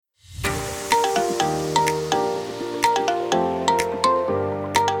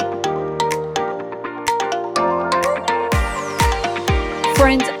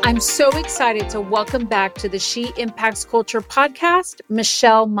so excited to welcome back to the She Impacts Culture podcast,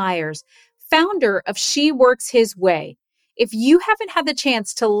 Michelle Myers, founder of She Works His Way. If you haven't had the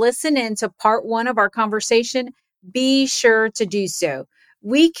chance to listen in to part one of our conversation, be sure to do so.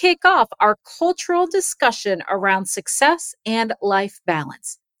 We kick off our cultural discussion around success and life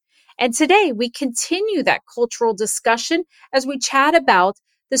balance. And today we continue that cultural discussion as we chat about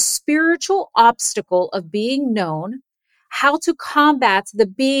the spiritual obstacle of being known, how to combat the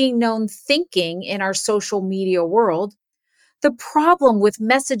being known thinking in our social media world, the problem with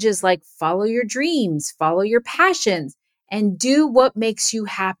messages like follow your dreams, follow your passions, and do what makes you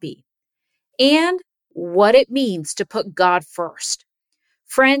happy, and what it means to put God first.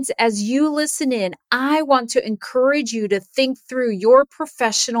 Friends, as you listen in, I want to encourage you to think through your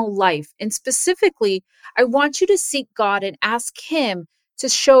professional life. And specifically, I want you to seek God and ask Him to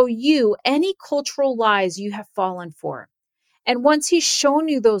show you any cultural lies you have fallen for. And once He's shown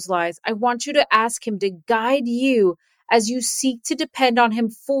you those lies, I want you to ask Him to guide you as you seek to depend on Him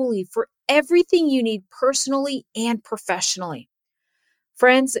fully for everything you need personally and professionally.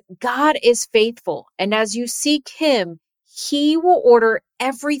 Friends, God is faithful, and as you seek Him, He will order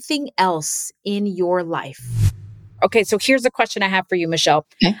everything else in your life. Okay, so here's a question I have for you, Michelle.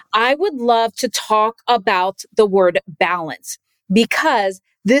 Okay. I would love to talk about the word balance because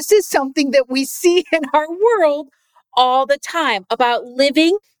this is something that we see in our world all the time about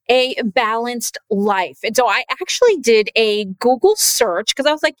living a balanced life. And so I actually did a Google search because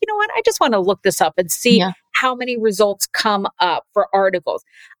I was like, you know what? I just want to look this up and see how many results come up for articles.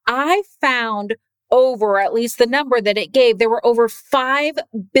 I found over, at least the number that it gave, there were over 5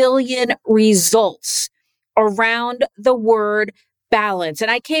 billion results around the word balance. And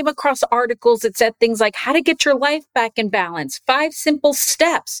I came across articles that said things like how to get your life back in balance, 5 simple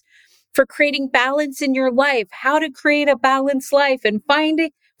steps for creating balance in your life, how to create a balanced life and find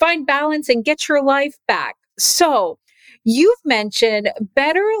balance and get your life back. So you've mentioned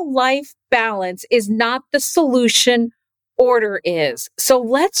better life balance is not the solution, order is. So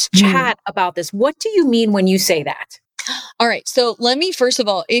let's chat about this. What do you mean when you say that? All right. So let me, first of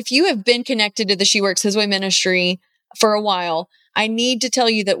all, if you have been connected to the She Works His Way ministry for a while, I need to tell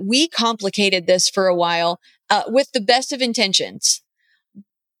you that we complicated this for a while with the best of intentions.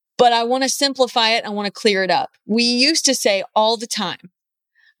 But I want to simplify it. I want to clear it up. We used to say all the time,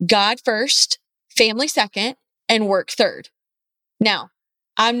 God first, family second, and work third. Now,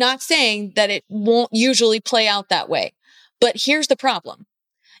 I'm not saying that it won't usually play out that way, but here's the problem.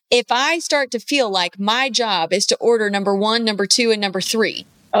 If I start to feel like my job is to order number 1, number 2, and number 3.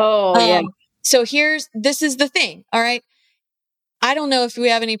 So this is the thing. All right. I don't know if we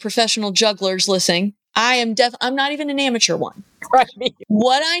have any professional jugglers listening. I'm not even an amateur one. Right.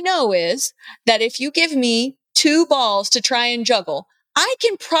 What I know is that if you give me 2 balls to try and juggle, I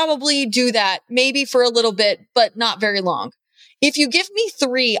can probably do that maybe for a little bit, but not very long. If you give me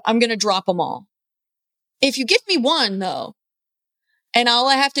 3, I'm going to drop them all. If you give me 1 though, and all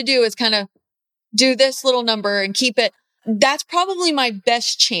I have to do is kind of do this little number and keep it, that's probably my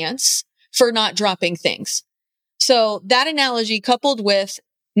best chance for not dropping things. So that analogy coupled with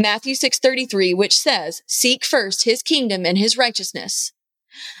Matthew 6:33, which says, seek first His kingdom and His righteousness,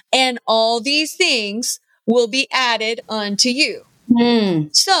 and all these things will be added unto you.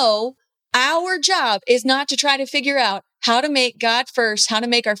 So our job is not to try to figure out how to make God first, how to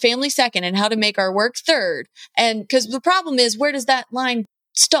make our family second, and how to make our work third. And because the problem is, where does that line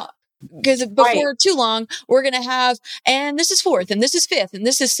stop? Because before too long, we're going to have, and this is 4th, and this is 5th, and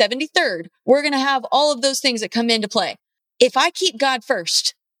this is 73rd. We're going to have all of those things that come into play. If I keep God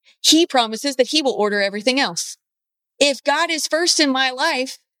first, He promises that He will order everything else. If God is first in my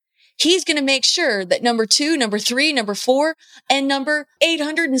life, He's going to make sure that number 2, number 3, number 4, and number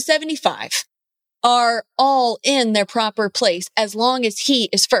 875 are all in their proper place as long as He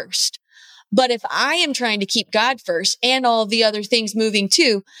is first. But if I am trying to keep God first and all the other things moving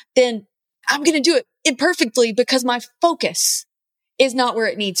too, then I'm going to do it imperfectly because my focus is not where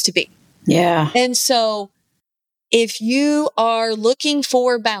it needs to be. Yeah. And so if you are looking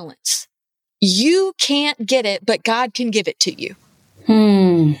for balance, you can't get it, but God can give it to you.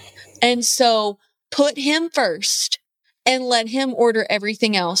 And so put Him first and let Him order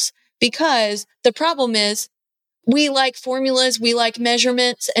everything else, because the problem is we like formulas, we like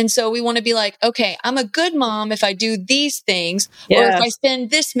measurements. And so we want to be like, okay, I'm a good mom if I do these things, or if I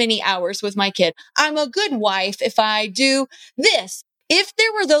spend this many hours with my kid. I'm a good wife if I do this. If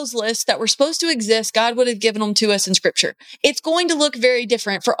there were those lists that were supposed to exist, God would have given them to us in Scripture. It's going to look very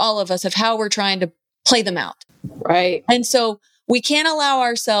different for all of us of how we're trying to play them out. Right. And so we can't allow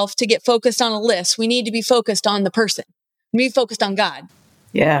ourselves to get focused on a list. We need to be focused on the person. We need to be focused on God.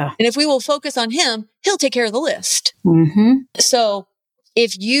 Yeah. And if we will focus on him, he'll take care of the list. Mm-hmm. So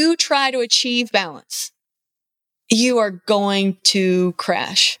if you try to achieve balance, you are going to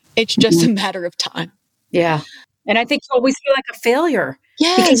crash. It's just a matter of time. Yeah. And I think you always feel like a failure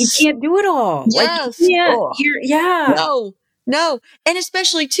because you Yes. can't do it all. Like Yes. you can't, Oh. No. And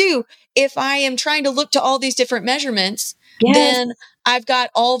especially too, if I am trying to look to all these different measurements, then I've got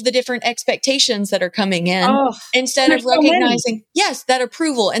all of the different expectations that are coming in instead of recognizing, that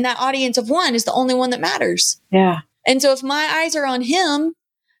approval and that audience of one is the only one that matters. Yeah. And so if my eyes are on him,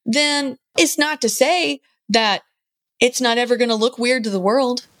 then it's not to say that it's not ever going to look weird to the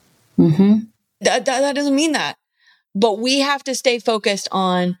world. Mm-hmm. That doesn't mean that. But we have to stay focused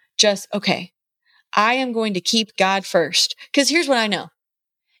on just, okay, I am going to keep God first. Because here's what I know.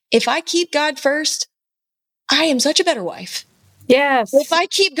 If I keep God first, I am such a better wife. Yes. If I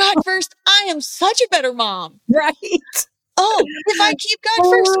keep God first, I am such a better mom. Right. Oh, if I keep God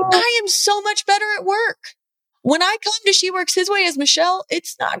first, I am so much better at work. When I come to She Works His Way as Michelle,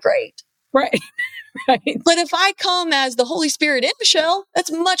 it's not great. Right. Right. But if I come as the Holy Spirit in Michelle,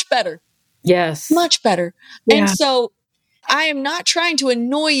 that's much better. Yes. Much better. Yeah. And so I am not trying to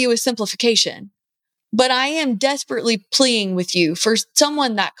annoy you with simplification, but I am desperately pleading with you for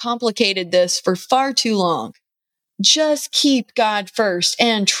someone that complicated this for far too long. Just keep God first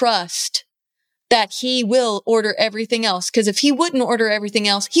and trust that he will order everything else. Because if he wouldn't order everything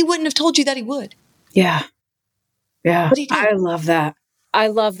else, he wouldn't have told you that he would. Yeah. Yeah. But he did. I love that. I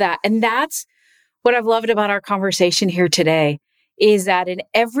love that. And that's what I've loved about our conversation here today is that in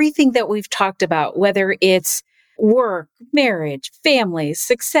everything that we've talked about, whether it's work, marriage, family,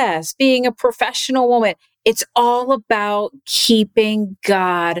 success, being a professional woman, it's all about keeping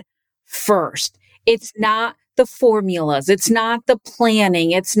God first. It's not the formulas. It's not the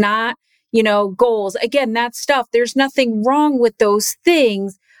planning. It's not, goals. Again, that stuff, there's nothing wrong with those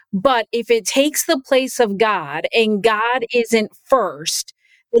things. But if it takes the place of God and God isn't first,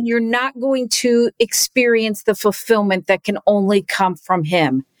 then you're not going to experience the fulfillment that can only come from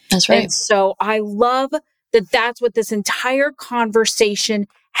him. That's right. And so I love that that's what this entire conversation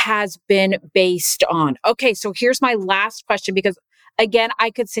has been based on. Okay, so here's my last question, because again,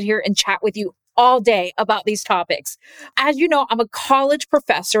 I could sit here and chat with you all day about these topics. As you know, I'm a college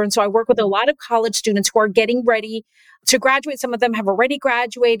professor, and so I work with a lot of college students who are getting ready to graduate. Some of them have already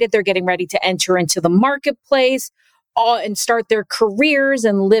graduated. They're getting ready to enter into the marketplace and start their careers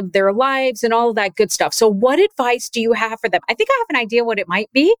and live their lives and all of that good stuff. So what advice do you have for them? I think I have an idea what it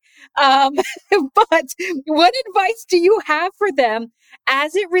might be. But what advice do you have for them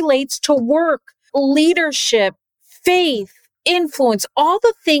as it relates to work, leadership, faith, influence, all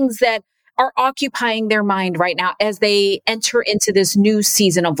the things that are occupying their mind right now as they enter into this new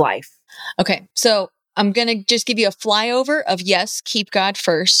season of life? Okay. So I'm going to just give you a flyover of yes, keep God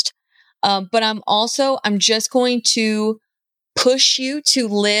first. But I'm just going to push you to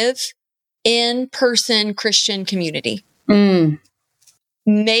live in-person Christian community.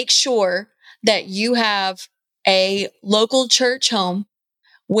 Make sure that you have a local church home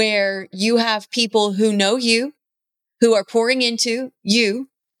where you have people who know you, who are pouring into you,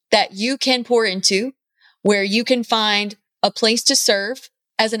 that you can pour into, where you can find a place to serve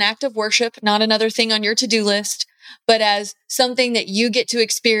as an act of worship, not another thing on your to-do list, but as something that you get to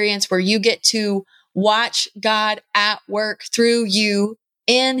experience, where you get to watch God at work through you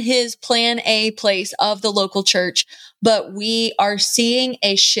in his plan A place of the local church. But we are seeing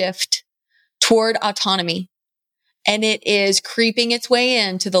a shift toward autonomy, and it is creeping its way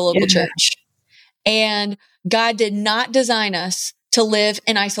into the local church. And God did not design us to live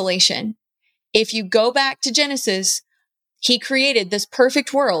in isolation. If you go back to Genesis, he created this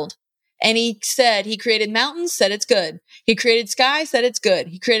perfect world. And he said, he created mountains, said it's good. He created sky, said it's good.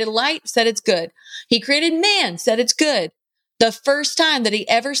 He created light, said it's good. He created man, said it's good. The first time that he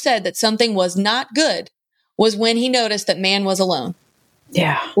ever said that something was not good was when he noticed that man was alone.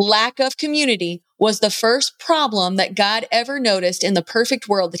 Yeah. Lack of community was the first problem that God ever noticed in the perfect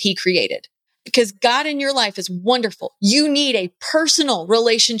world that he created. Because God in your life is wonderful. You need a personal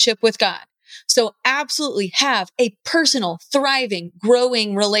relationship with God. So absolutely have a personal, thriving,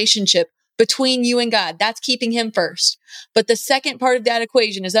 growing relationship between you and God. That's keeping him first. But the second part of that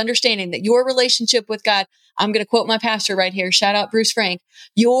equation is understanding that your relationship with God, I'm going to quote my pastor right here. Shout out Bruce Frank.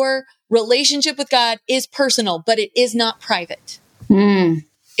 Your relationship with God is personal, but it is not private.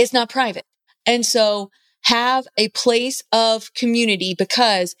 It's not private. And so have a place of community,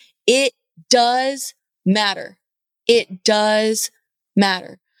 because it does matter. It does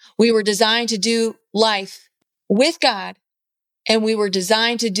matter. We were designed to do life with God, and we were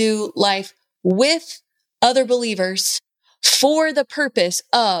designed to do life with other believers for the purpose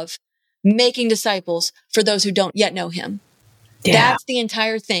of making disciples for those who don't yet know him. Yeah. That's the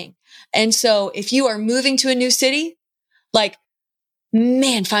entire thing. And so if you are moving to a new city, like,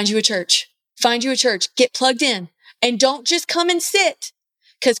 man, find you a church, get plugged in, and don't just come and sit,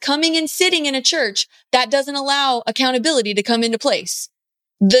 because coming and sitting in a church, that doesn't allow accountability to come into place.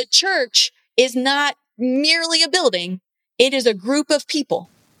 The church is not merely a building. It is a group of people.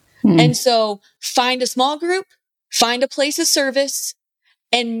 And so find a small group, find a place of service,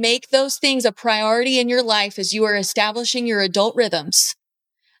 and make those things a priority in your life as you are establishing your adult rhythms.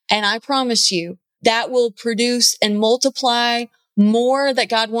 And I promise you that will produce and multiply more that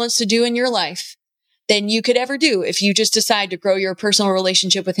God wants to do in your life than you could ever do if you just decide to grow your personal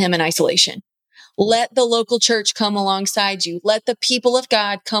relationship with him in isolation. Let the local church come alongside you. Let the people of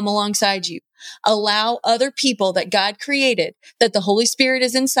God come alongside you. Allow other people that God created, that the Holy Spirit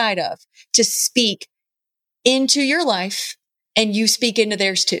is inside of, to speak into your life, and you speak into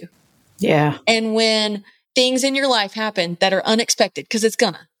theirs too. Yeah. And when things in your life happen that are unexpected, because it's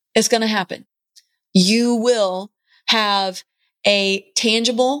gonna happen, you will have a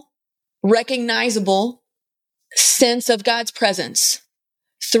tangible, recognizable sense of God's presence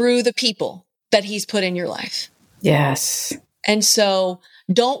through the people that he's put in your life. Yes. And so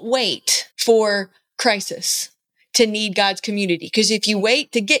don't wait for crisis to need God's community. Because if you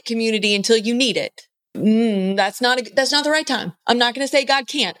wait to get community until you need it, that's not the right time. I'm not going to say God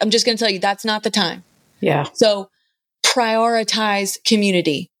can't. I'm just going to tell you that's not the time. Yeah. So prioritize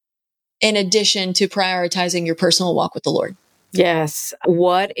community in addition to prioritizing your personal walk with the Lord. Yes.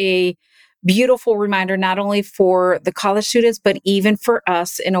 What a beautiful reminder, not only for the college students, but even for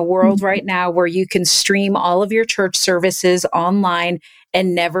us in a world right now where you can stream all of your church services online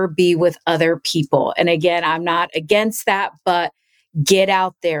and never be with other people. And again, I'm not against that, but get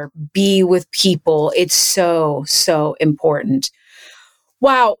out there, be with people. It's so, so important.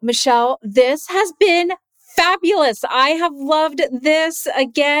 Wow, Michelle, this has been fabulous. I have loved this.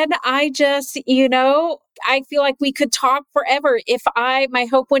 Again, I just, I feel like we could talk forever. My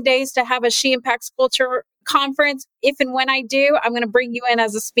hope one day is to have a She Impacts Culture conference. If and when I do, I'm going to bring you in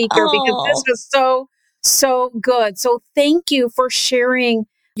as a speaker because this was so, so good. So thank you for sharing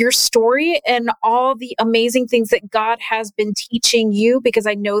your story and all the amazing things that God has been teaching you, because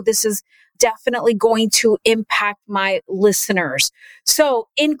I know this is definitely going to impact my listeners. So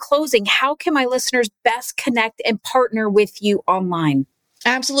in closing, how can my listeners best connect and partner with you online?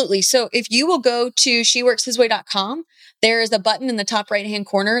 Absolutely. So if you will go to sheworkshisway.com, there is a button in the top right-hand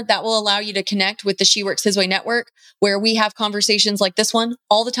corner that will allow you to connect with the She Works His Way network, where we have conversations like this one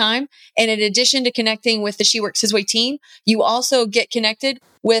all the time. And in addition to connecting with the She Works His Way team, you also get connected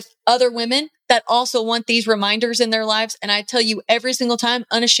with other women that also want these reminders in their lives. And I tell you every single time,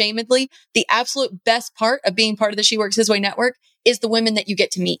 unashamedly, the absolute best part of being part of the She Works His Way network is the women that you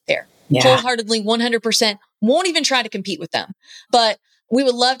get to meet there. Yeah. Wholeheartedly, 100%, won't even try to compete with them. But we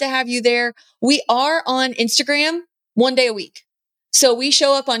would love to have you there. We are on Instagram 1 day a week. So we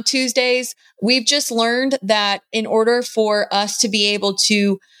show up on Tuesdays. We've just learned that in order for us to be able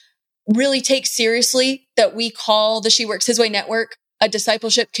to really take seriously that we call the She Works His Way network a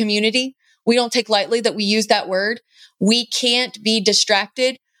discipleship community, we don't take lightly that we use that word. We can't be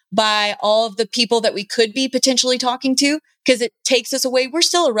distracted by all of the people that we could be potentially talking to, because it takes us away. We're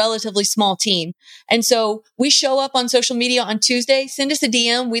still a relatively small team. And so we show up on social media on Tuesday. Send us a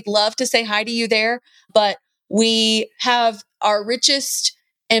DM. We'd love to say hi to you there. But we have our richest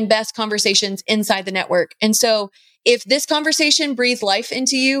and best conversations inside the network. And so if this conversation breathes life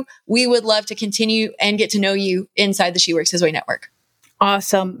into you, we would love to continue and get to know you inside the She Works His Way network.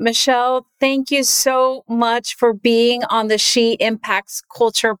 Awesome. Michelle, thank you so much for being on the She Impacts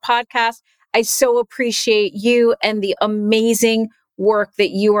Culture podcast. I so appreciate you and the amazing work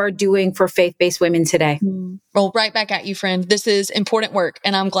that you are doing for faith-based women today. Well, right back at you, friend. This is important work,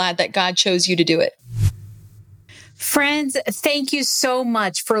 and I'm glad that God chose you to do it. Friends, thank you so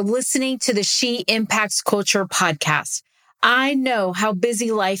much for listening to the She Impacts Culture podcast. I know how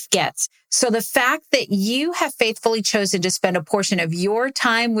busy life gets. So the fact that you have faithfully chosen to spend a portion of your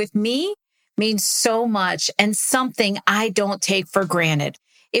time with me means so much, and something I don't take for granted.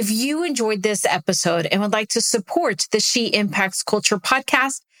 If you enjoyed this episode and would like to support the She Impacts Culture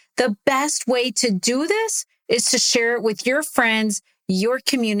podcast, the best way to do this is to share it with your friends, your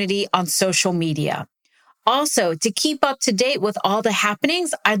community on social media. Also, to keep up to date with all the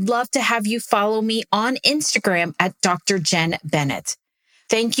happenings, I'd love to have you follow me on Instagram at Dr. Jen Bennett.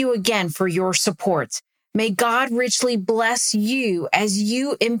 Thank you again for your support. May God richly bless you as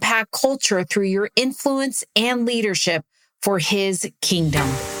you impact culture through your influence and leadership for His kingdom.